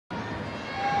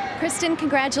Kristen,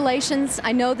 congratulations.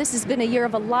 I know this has been a year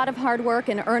of a lot of hard work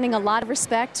and earning a lot of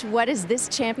respect. What does this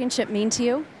championship mean to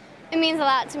you? It means a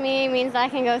lot to me. It means that I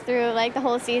can go through like the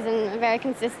whole season very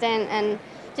consistent and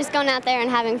just going out there and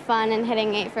having fun and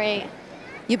hitting 8 for 8.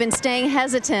 You've been staying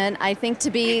hesitant, I think, to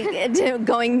be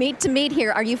going meet to meet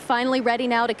here. Are you finally ready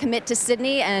now to commit to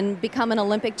Sydney and become an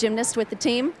Olympic gymnast with the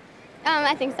team?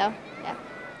 I think so, yeah.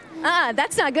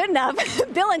 That's not good enough.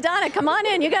 Bill and Donna, come on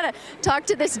in. You got to talk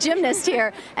to this gymnast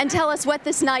here and tell us what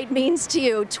this night means to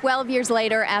you 12 years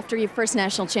later after your first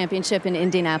national championship in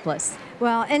Indianapolis.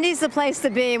 Well, Indy's the place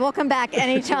to be. We'll come back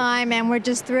anytime, and we're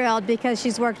just thrilled because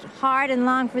she's worked hard and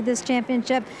long for this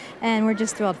championship, and we're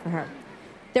just thrilled for her.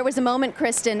 There was a moment,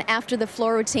 Kristen, after the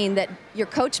floor routine that your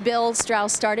coach, Bill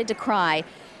Strauss, started to cry,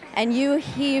 and you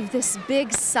heaved this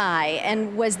big sigh.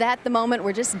 And was that the moment,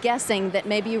 we're just guessing, that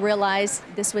maybe you realized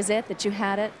this was it, that you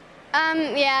had it?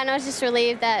 Yeah, and I was just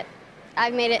relieved that I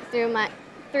made it through my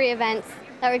 3 events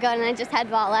that were good, and I just had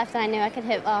vault left, and I knew I could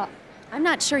hit vault. I'm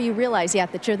not sure you realize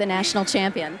yet that you're the national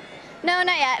champion. No,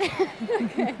 not yet.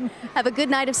 Okay. Have a good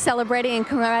night of celebrating, and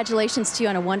congratulations to you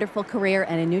on a wonderful career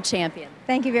and a new champion.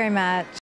 Thank you very much.